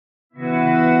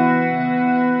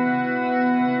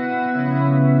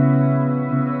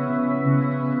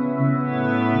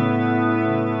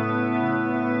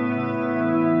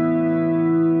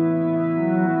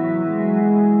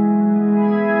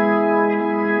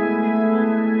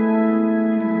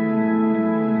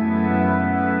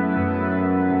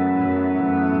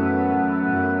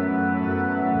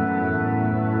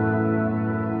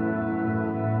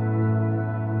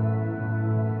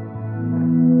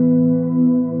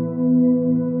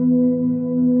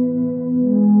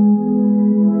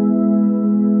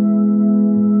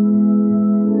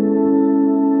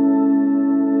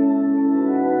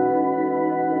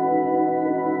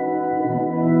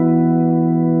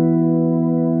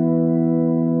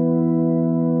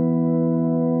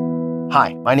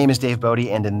Hi, my name is Dave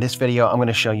Bodie, and in this video, I'm going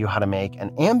to show you how to make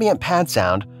an ambient pad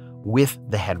sound with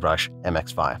the Headrush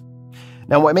MX5.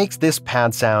 Now, what makes this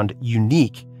pad sound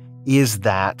unique is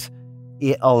that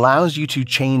it allows you to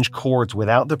change chords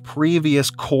without the previous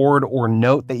chord or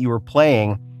note that you were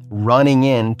playing running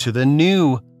into the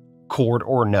new chord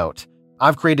or note.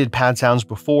 I've created pad sounds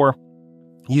before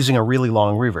using a really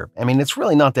long reverb. I mean, it's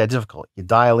really not that difficult. You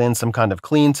dial in some kind of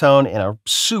clean tone in a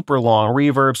super long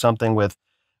reverb, something with,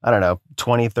 I don't know,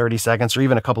 20, 30 seconds, or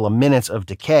even a couple of minutes of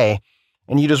decay,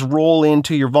 and you just roll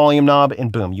into your volume knob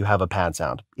and boom, you have a pad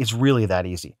sound. It's really that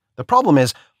easy. The problem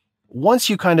is, once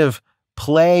you kind of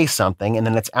play something and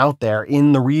then it's out there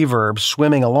in the reverb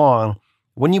swimming along,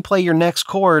 when you play your next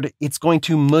chord, it's going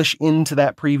to mush into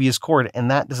that previous chord,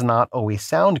 and that does not always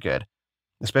sound good,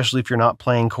 especially if you're not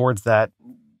playing chords that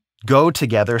go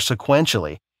together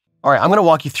sequentially. All right, I'm going to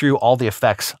walk you through all the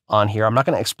effects on here. I'm not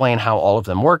going to explain how all of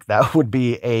them work. That would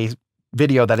be a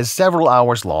video that is several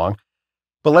hours long.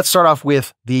 But let's start off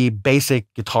with the basic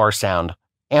guitar sound,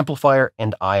 amplifier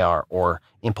and IR, or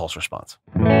impulse response.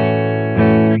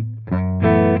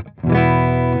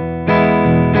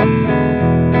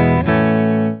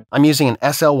 I'm using an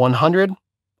SL100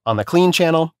 on the clean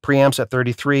channel, preamps at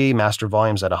 33, master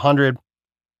volumes at 100.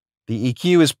 The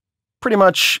EQ is pretty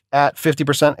much at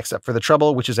 50%, except for the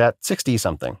treble, which is at 60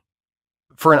 something.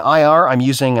 For an IR, I'm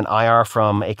using an IR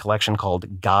from a collection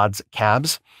called God's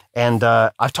Cabs. And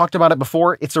I've talked about it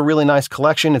before. It's a really nice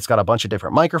collection. It's got a bunch of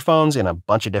different microphones in a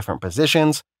bunch of different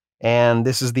positions. And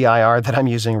this is the IR that I'm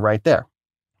using right there.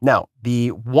 Now, the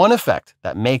one effect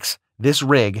that makes this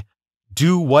rig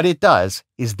do what it does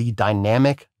is the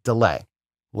dynamic delay.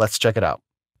 Let's check it out.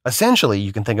 Essentially,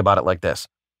 you can think about it like this.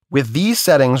 With these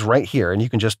settings right here, and you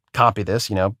can just copy this,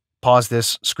 pause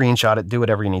this, screenshot it, do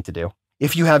whatever you need to do.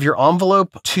 If you have your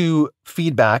envelope to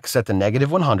feedback set to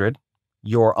 -100,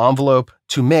 your envelope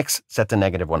to mix set to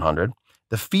 -100,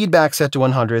 the feedback set to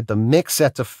 100, the mix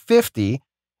set to 50,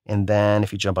 and then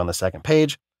if you jump on the second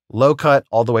page, low cut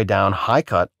all the way down, high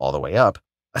cut all the way up.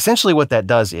 Essentially what that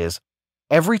does is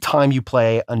every time you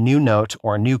play a new note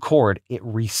or a new chord, it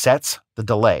resets the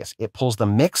delays. It pulls the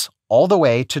mix all the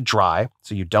way to dry,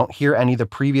 so you don't hear any of the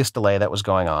previous delay that was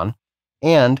going on,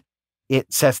 and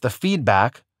it sets the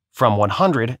feedback from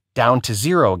 100 down to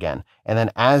 0 again. And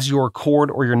then as your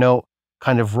chord or your note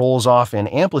kind of rolls off in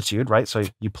amplitude, right? So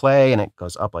you play and it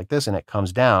goes up like this and it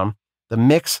comes down, the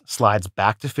mix slides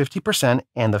back to 50%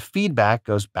 and the feedback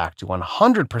goes back to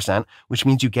 100%, which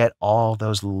means you get all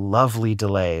those lovely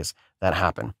delays that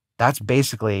happen. That's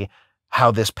basically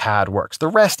how this pad works. The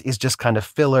rest is just kind of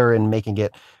filler and making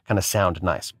it kind of sound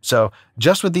nice. So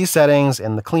just with these settings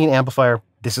and the clean amplifier,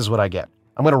 this is what I get.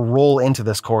 I'm going to roll into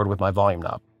this chord with my volume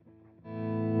knob.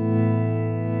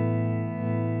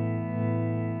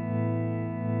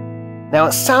 Now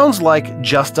it sounds like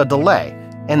just a delay,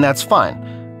 and that's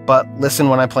fine, but listen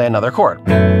when I play another chord.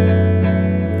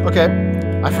 Okay,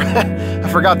 I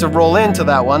forgot to roll into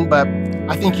that one, but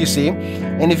I think you see.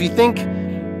 And if you think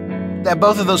that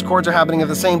both of those chords are happening at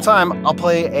the same time, I'll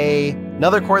play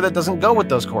another chord that doesn't go with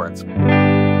those chords.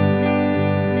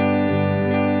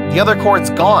 The other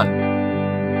chord's gone.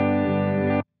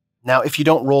 Now, if you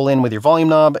don't roll in with your volume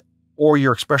knob or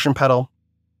your expression pedal,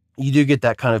 you do get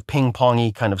that kind of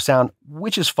ping-pongy kind of sound,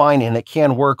 which is fine, and it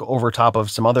can work over top of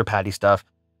some other paddy stuff.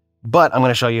 But I'm going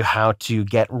to show you how to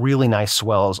get really nice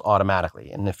swells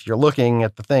automatically. And if you're looking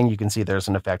at the thing, you can see there's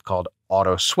an effect called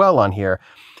auto swell on here.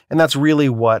 And that's really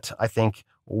what I think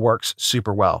works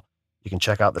super well. You can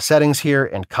check out the settings here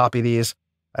and copy these.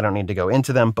 I don't need to go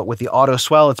into them, but with the auto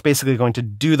swell, it's basically going to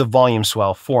do the volume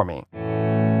swell for me.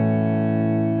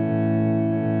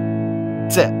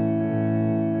 That's it.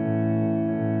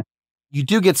 You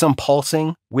do get some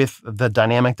pulsing with the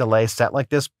dynamic delay set like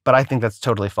this, but I think that's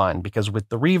totally fine because with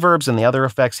the reverbs and the other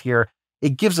effects here,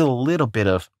 it gives it a little bit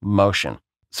of motion.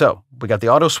 So we got the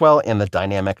auto swell and the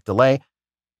dynamic delay.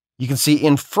 You can see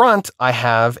in front, I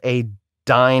have a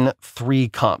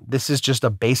DynIII Comp. This is just a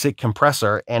basic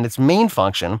compressor, and its main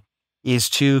function is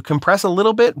to compress a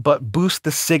little bit, but boost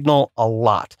the signal a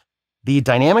lot. The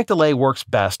dynamic delay works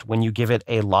best when you give it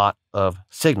a lot of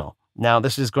signal. Now,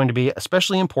 this is going to be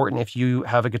especially important if you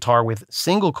have a guitar with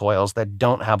single coils that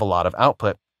don't have a lot of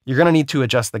output. You're going to need to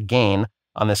adjust the gain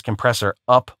on this compressor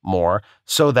up more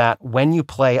so that when you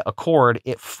play a chord,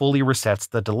 it fully resets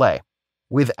the delay.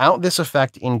 Without this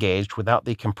effect engaged, without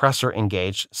the compressor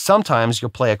engaged, sometimes you'll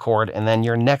play a chord and then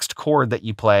your next chord that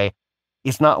you play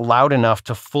is not loud enough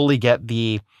to fully get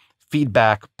the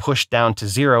feedback pushed down to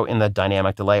 0 in the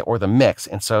dynamic delay or the mix.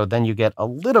 And so then you get a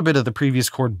little bit of the previous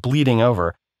chord bleeding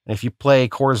over. And if you play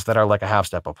chords that are like a half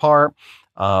step apart,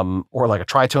 or like a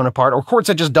tritone apart, or chords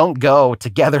that just don't go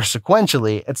together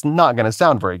sequentially, it's not going to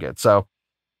sound very good. So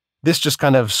this just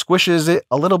kind of squishes it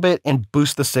a little bit and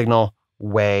boosts the signal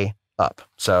way up.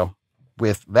 So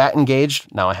with that engaged,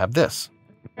 now I have this.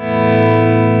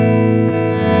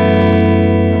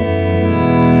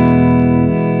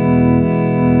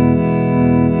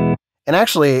 And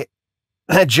actually,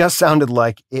 that just sounded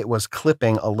like it was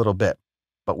clipping a little bit.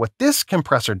 But what this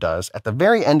compressor does at the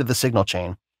very end of the signal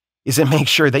chain is it makes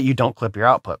sure that you don't clip your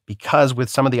output, because with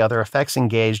some of the other effects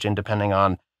engaged and depending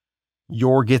on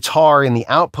your guitar in the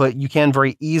output, you can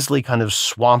very easily kind of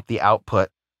swamp the output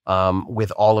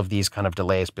with all of these kind of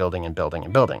delays building and building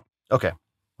and building. Okay,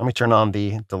 let me turn on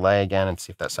the delay again and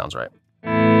see if that sounds right.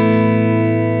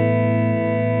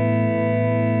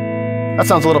 That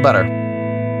sounds a little better.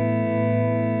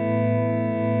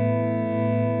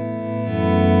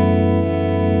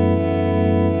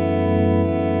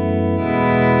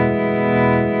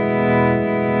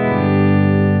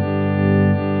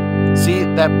 See,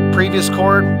 that previous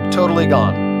chord, totally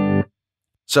gone.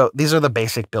 So these are the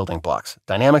basic building blocks.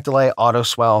 Dynamic delay, auto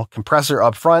swell, compressor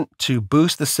up front to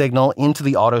boost the signal into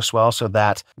the auto swell so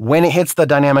that when it hits the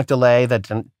dynamic delay,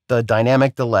 the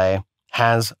dynamic delay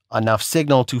has enough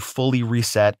signal to fully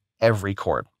reset every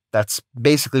chord. That's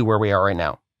basically where we are right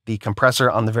now. The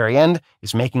compressor on the very end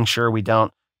is making sure we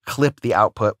don't clip the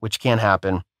output, which can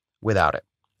happen without it.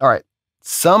 All right,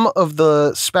 some of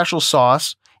the special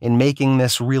sauce in making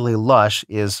this really lush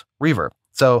is reverb.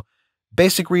 So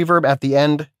basic reverb at the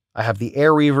end, I have the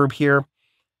air reverb here,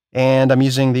 and I'm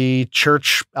using the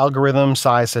Church algorithm,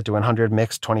 size set to 100,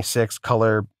 mix 26,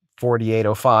 color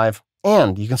 4805.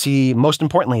 And you can see, most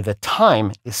importantly, the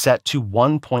time is set to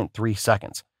 1.3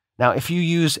 seconds. Now, if you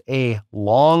use a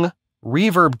long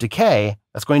reverb decay,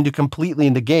 that's going to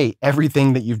completely negate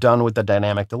everything that you've done with the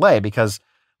dynamic delay, because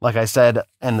like I said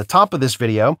in the top of this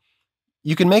video,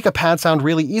 you can make a pad sound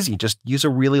really easy. Just use a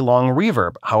really long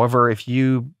reverb. However, if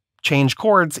you change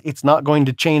chords, it's not going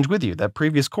to change with you. That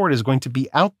previous chord is going to be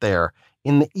out there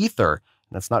in the ether,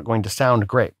 and that's not going to sound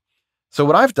great. So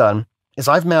what I've done is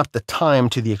I've mapped the time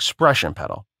to the expression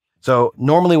pedal. So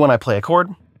normally when I play a chord,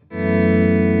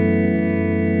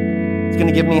 it's going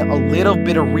to give me a little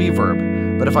bit of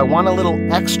reverb, but if I want a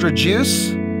little extra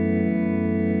juice,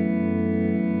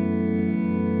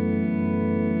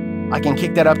 I can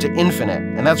kick that up to infinite,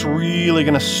 and that's really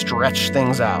going to stretch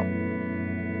things out.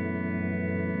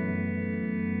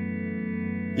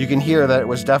 You can hear that it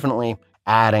was definitely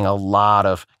adding a lot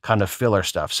of kind of filler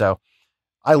stuff. So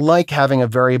I like having a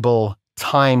variable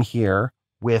time here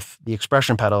with the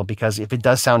expression pedal, because if it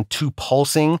does sound too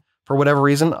pulsing for whatever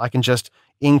reason, I can just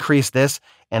increase this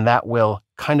and that will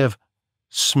kind of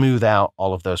smooth out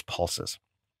all of those pulses.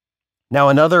 Now,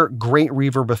 another great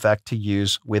reverb effect to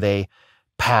use with a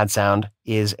pad sound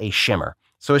is a shimmer.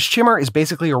 So a shimmer is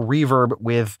basically a reverb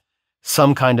with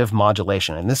some kind of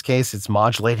modulation. In this case, it's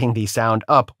modulating the sound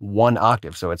up 1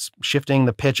 octave. So it's shifting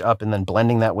the pitch up and then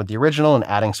blending that with the original and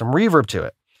adding some reverb to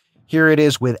it. Here it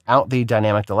is without the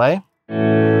dynamic delay.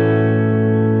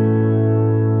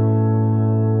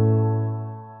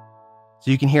 So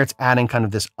you can hear it's adding kind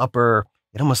of this upper,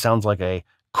 it almost sounds like a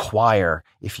choir,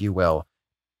 if you will.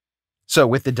 So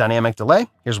with the dynamic delay,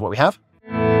 here's what we have.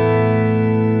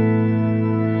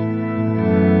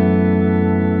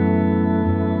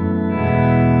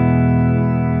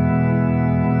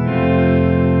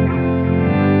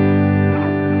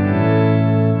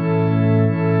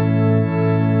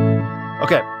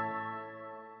 Okay.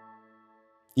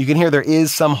 You can hear there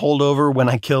is some holdover when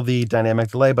I kill the dynamic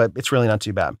delay, but it's really not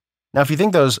too bad. Now, if you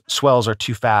think those swells are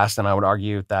too fast, and I would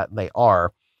argue that they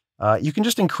are, you can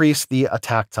just increase the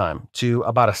attack time to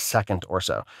about a second or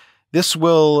so. This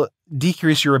will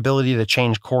decrease your ability to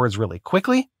change chords really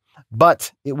quickly,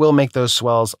 but it will make those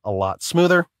swells a lot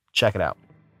smoother. Check it out.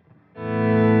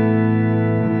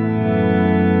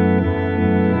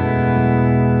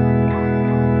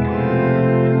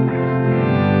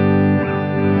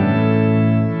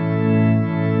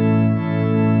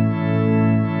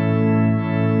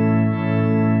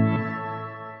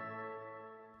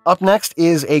 Up next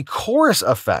is a chorus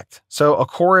effect. So a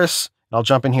chorus, I'll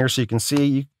jump in here so you can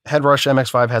see, Headrush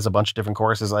MX5 has a bunch of different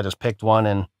choruses. I just picked one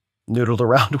and noodled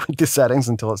around with the settings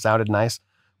until it sounded nice.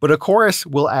 But a chorus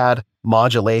will add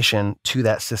modulation to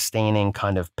that sustaining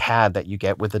kind of pad that you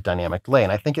get with the dynamic delay,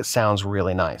 and I think it sounds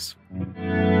really nice.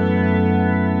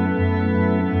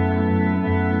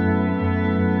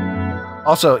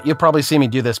 Also, you'll probably see me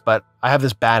do this, but I have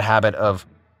this bad habit of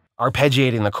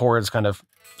arpeggiating the chords kind of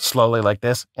slowly like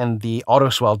this, and the auto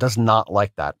swell does not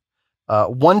like that.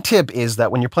 One tip is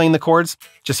that when you're playing the chords,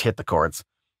 just hit the chords.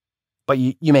 but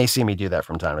you may see me do that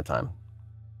from time to time.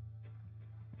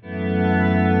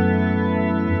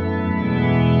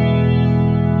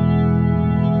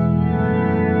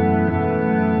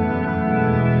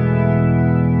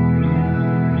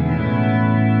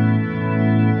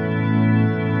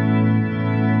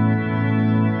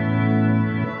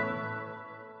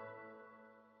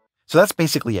 So that's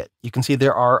basically it. You can see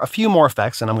there are a few more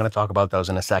effects, and I'm going to talk about those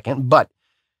in a second. But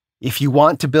if you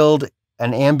want to build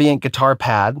an ambient guitar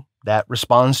pad that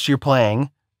responds to your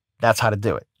playing, that's how to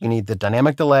do it. You need the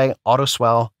dynamic delay, auto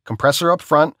swell, compressor up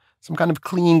front, some kind of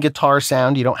clean guitar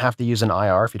sound. You don't have to use an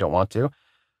IR if you don't want to.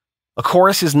 A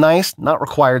chorus is nice, not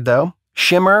required though.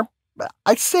 Shimmer,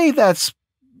 I'd say that's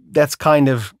kind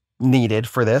of needed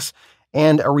for this.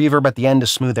 And a reverb at the end to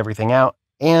smooth everything out.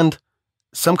 And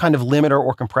some kind of limiter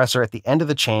or compressor at the end of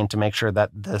the chain to make sure that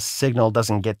the signal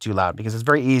doesn't get too loud, because it's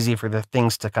very easy for the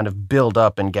things to kind of build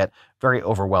up and get very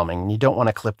overwhelming. And you don't want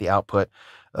to clip the output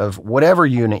of whatever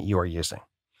unit you are using.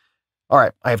 All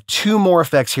right, I have two more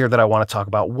effects here that I want to talk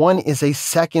about. One is a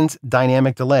second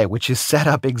dynamic delay, which is set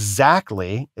up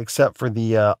exactly, except for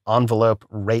the envelope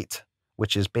rate,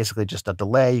 which is basically just a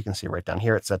delay. You can see right down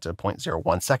here, it's set to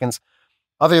 0.01 seconds.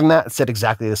 Other than that, it's set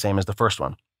exactly the same as the first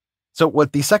one. So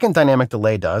what the second dynamic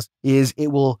delay does is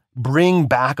it will bring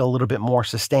back a little bit more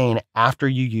sustain after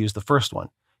you use the first one.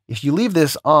 If you leave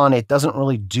this on, it doesn't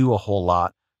really do a whole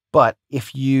lot. But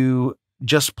if you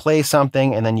just play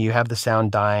something and then you have the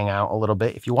sound dying out a little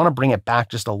bit, if you want to bring it back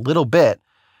just a little bit,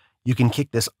 you can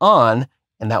kick this on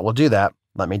and that will do that.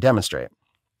 Let me demonstrate.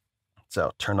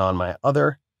 So turn on my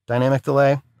other dynamic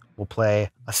delay. We'll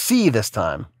play a C this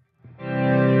time.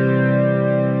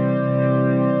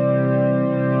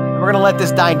 We're going to let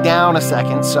this die down a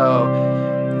second,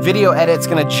 so video edit's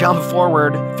going to jump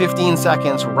forward 15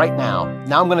 seconds right now.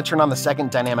 Now I'm going to turn on the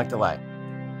second dynamic delay.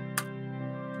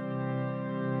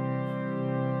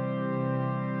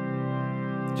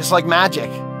 Just like magic,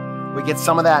 we get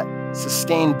some of that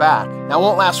sustain back. Now it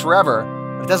won't last forever,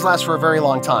 but it does last for a very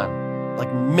long time,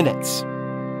 like minutes.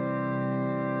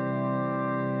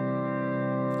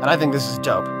 And I think this is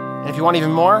dope. And if you want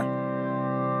even more,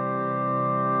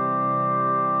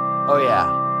 oh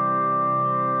yeah.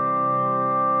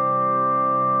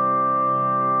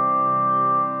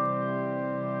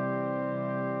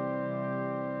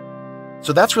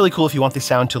 So that's really cool if you want the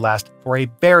sound to last for a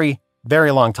very,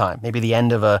 very long time. Maybe the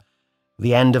end of a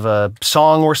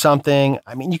song or something.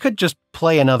 I mean, you could just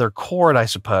play another chord, I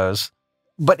suppose.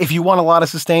 But if you want a lot of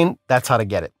sustain, that's how to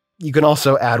get it. You can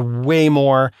also add way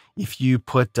more if you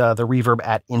put the reverb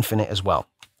at infinite as well.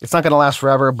 It's not going to last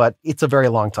forever, but it's a very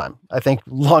long time. I think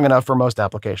long enough for most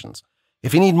applications.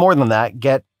 If you need more than that,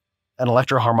 get an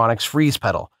Electro Harmonics freeze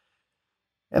pedal.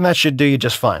 And that should do you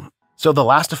just fine. So the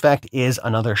last effect is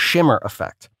another shimmer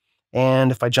effect.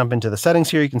 And if I jump into the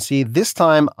settings here, you can see this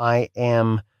time I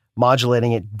am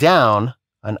modulating it down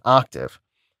an octave.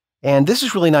 And this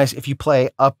is really nice if you play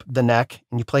up the neck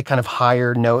and you play kind of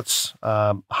higher notes,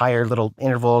 higher little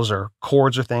intervals or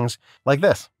chords or things like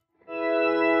this.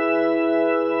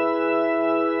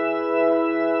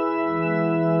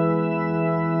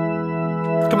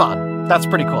 Come on, that's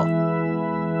pretty cool.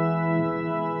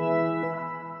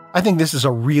 I think this is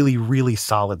a really, really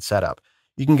solid setup.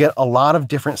 You can get a lot of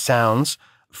different sounds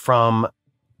from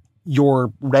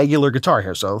your regular guitar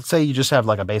here. So let's say you just have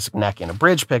like a basic neck and a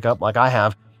bridge pickup like I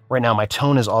have. Right now my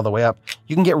tone is all the way up.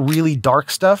 You can get really dark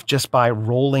stuff just by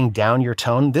rolling down your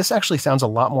tone. This actually sounds a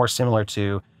lot more similar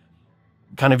to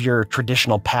kind of your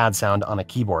traditional pad sound on a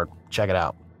keyboard. Check it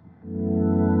out.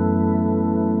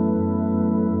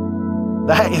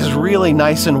 That is really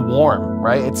nice and warm,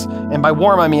 right? And by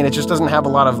warm, I mean it just doesn't have a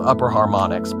lot of upper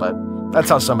harmonics, but that's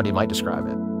how somebody might describe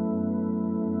it.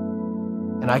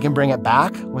 And I can bring it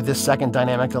back with this second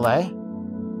dynamic delay.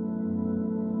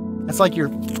 It's like you're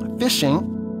fishing,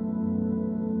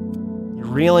 you're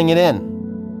reeling it in.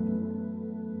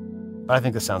 But I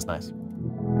think this sounds nice.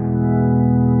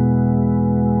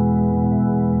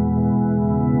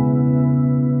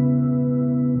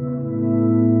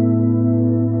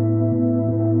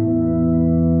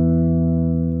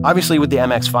 Obviously with the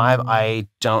MX5, I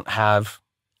don't have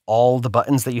all the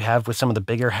buttons that you have with some of the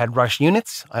bigger Headrush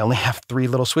units. I only have 3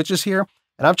 little switches here,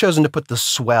 and I've chosen to put the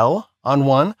Swell on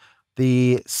one,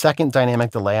 the second dynamic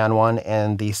delay on one,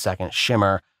 and the second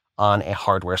shimmer on a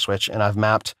hardware switch. And I've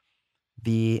mapped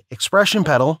the expression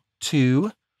pedal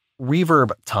to reverb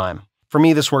time. For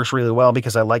me, this works really well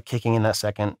because I like kicking in that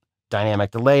second dynamic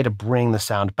delay to bring the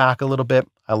sound back a little bit.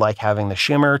 I like having the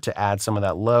shimmer to add some of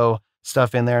that low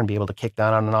stuff in there and be able to kick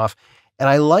that on and off. And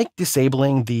I like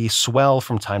disabling the swell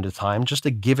from time to time just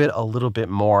to give it a little bit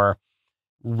more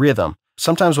rhythm.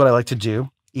 sometimes what I like to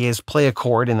do is play a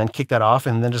chord and then kick that off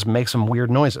and then just make some weird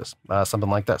noises,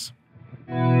 something like this.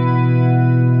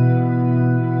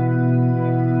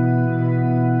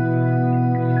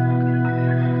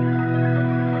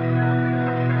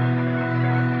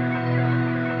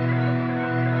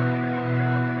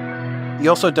 You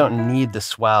also don't need the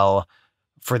swell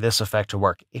for this effect to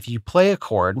work. If you play a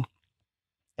chord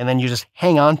and then you just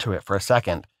hang on to it for a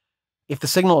second, if the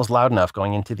signal is loud enough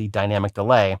going into the dynamic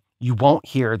delay, you won't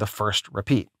hear the first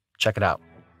repeat. Check it out.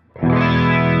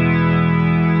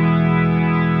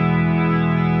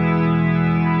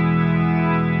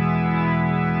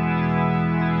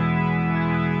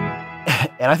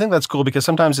 And I think that's cool because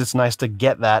sometimes it's nice to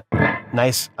get that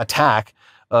nice attack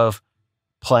of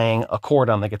playing a chord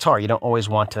on the guitar. You don't always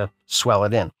want to swell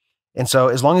it in. And so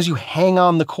as long as you hang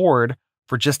on the chord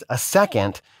for just a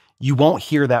second, you won't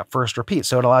hear that first repeat.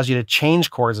 So it allows you to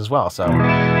change chords as well. So.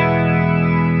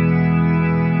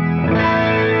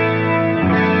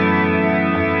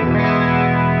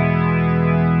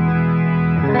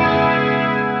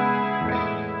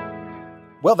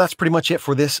 Well, that's pretty much it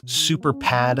for this super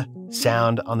pad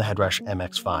sound on the Headrush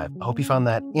MX5. I hope you found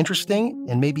that interesting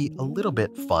and maybe a little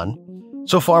bit fun.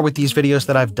 So far with these videos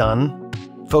that I've done,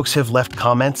 folks have left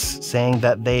comments saying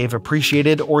that they've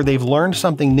appreciated or they've learned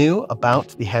something new about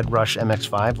the Headrush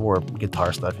MX5 or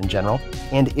guitar stuff in general.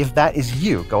 And if that is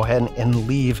you, go ahead and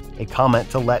leave a comment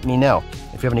to let me know.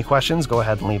 If you have any questions, go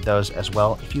ahead and leave those as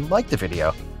well. If you liked the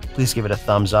video, please give it a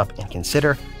thumbs up and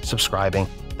consider subscribing.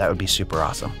 That would be super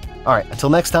awesome. All right, until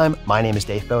next time, my name is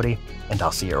Dave Bodie, and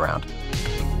I'll see you around.